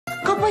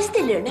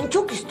Kapasitelerinin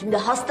çok üstünde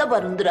hasta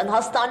barındıran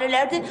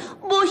hastanelerde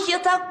boş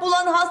yatak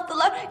bulan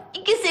hastalar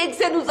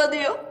 2,80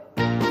 uzanıyor.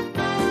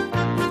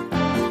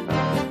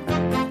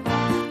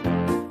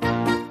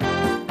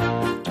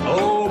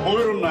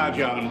 Buyurun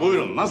Naciye Hanım,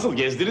 buyurun. Nasıl,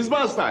 gezdiniz mi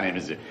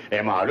hastanemizi?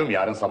 Malum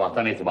yarın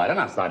sabahtan itibaren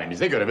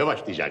hastanemizde göreve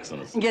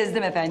başlayacaksınız.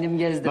 Gezdim efendim,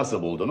 gezdim.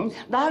 Nasıl buldunuz?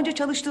 Daha önce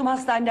çalıştığım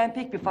hastaneden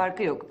pek bir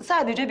farkı yok.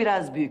 Sadece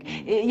biraz büyük.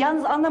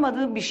 Yalnız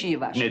anlamadığım bir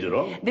şey var. Nedir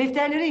o?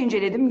 Defterleri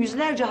inceledim.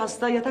 Yüzlerce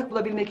hasta yatak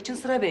bulabilmek için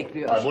sıra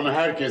bekliyor. Bunu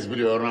herkes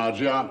biliyor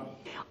Naciye Hanım.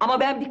 Ama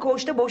ben bir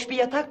koğuşta boş bir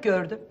yatak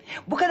gördüm.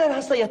 Bu kadar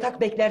hasta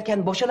yatak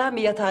beklerken boşalan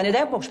bir yatağı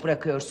neden boş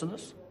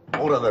bırakıyorsunuz?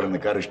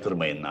 Oralarını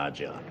karıştırmayın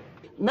Naciye Hanım.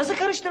 Nasıl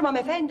karıştırmam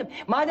efendim?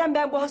 Madem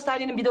ben bu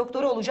hastanenin bir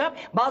doktoru olacağım,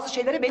 bazı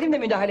şeylere benim de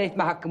müdahale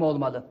etme hakkım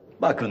olmalı.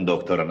 Bakın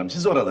doktor hanım,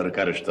 siz oraları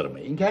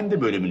karıştırmayın.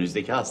 Kendi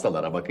bölümünüzdeki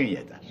hastalara bakın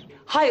yeter.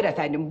 Hayır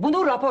efendim,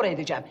 bunu rapor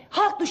edeceğim.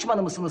 Halk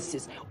düşmanı mısınız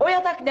siz? O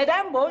yatak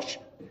neden boş?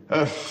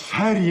 Öf,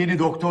 her yeni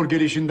doktor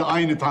gelişinde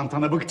aynı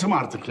tantana, bıktım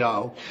artık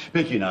ya.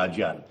 Peki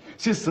Naciye Hanım,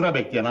 siz sıra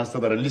bekleyen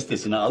hastaların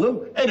listesini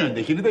alın, en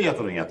öndekini de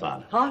yatırın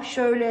yatağına. Ha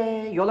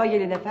şöyle, yola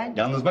gelin efendim.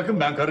 Yalnız bakın,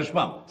 ben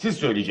karışmam. Siz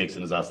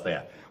söyleyeceksiniz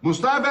hastaya.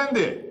 Mustafa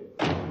Efendi!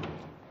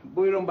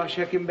 Buyurun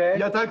başhekim bey.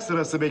 Yatak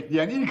sırası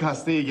bekleyen ilk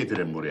hastayı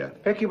getirin buraya.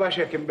 Peki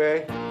başhekim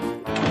bey.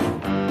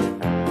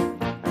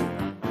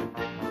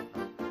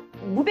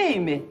 Bu bey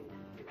mi?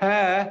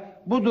 He,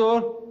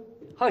 budur.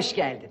 Hoş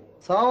geldin.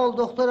 Sağ ol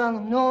doktor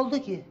hanım. Ne oldu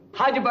ki?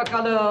 Hadi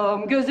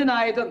bakalım, gözün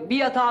aydın. Bir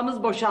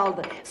yatağımız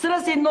boşaldı. Sıra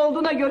senin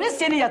olduğuna göre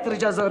seni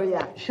yatıracağız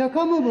oraya.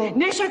 Şaka mı bu?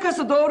 Ne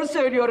şakası, doğru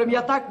söylüyorum,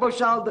 yatak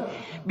boşaldı.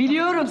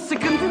 Biliyorum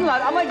sıkıntın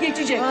var ama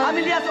geçecek.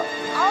 Ameliyat...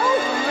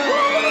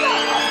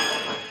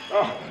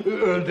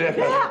 Öldü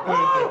efendim,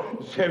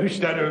 öldü.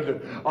 Sevinçten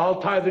öldü.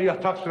 6 aydır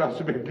yatak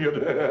sırası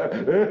bekliyordu.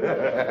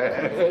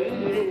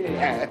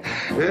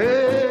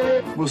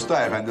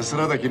 Mustafa Efendi,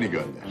 sıradakini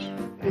gönder.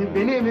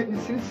 Beni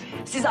emretmişsiniz.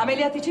 Siz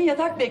ameliyat için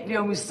yatak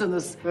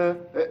bekliyormuşsunuz.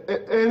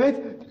 Evet.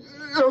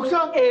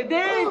 Yoksa... Evet,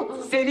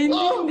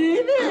 sevindin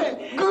değil mi?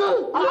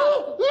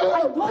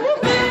 Ay, ne oluyor?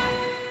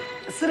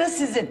 Sıra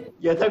sizin.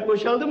 Yatak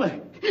boşaldı mı?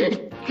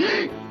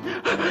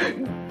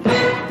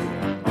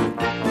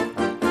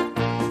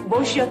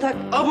 Boş yatak.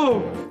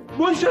 Abu!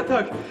 Boş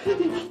yatak!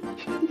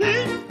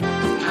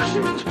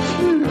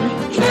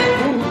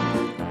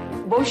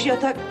 Boş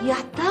yatak.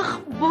 Yatak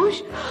boş.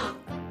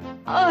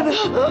 Ana.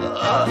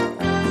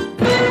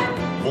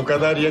 Bu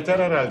kadar yeter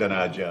herhalde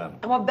Naciye Hanım.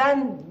 Ama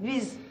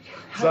biz...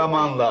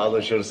 Zamanla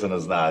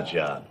alışırsınız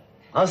Naciye Hanım.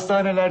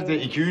 Hastanelerde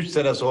 2-3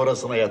 sene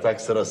sonrasına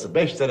yatak sırası,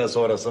 5 sene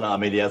sonrasına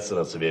ameliyat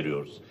sırası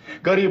veriyoruz.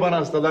 Gariban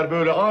hastalar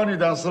böyle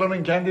aniden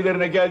sıranın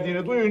kendilerine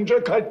geldiğini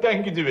duyunca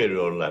kalpten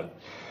gidiveriyorlar.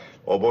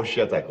 O boş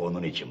yatak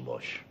onun için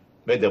boş.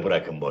 Ve de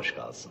bırakın boş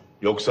kalsın.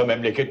 Yoksa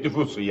memleket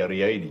nüfusu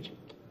yarıya inecek.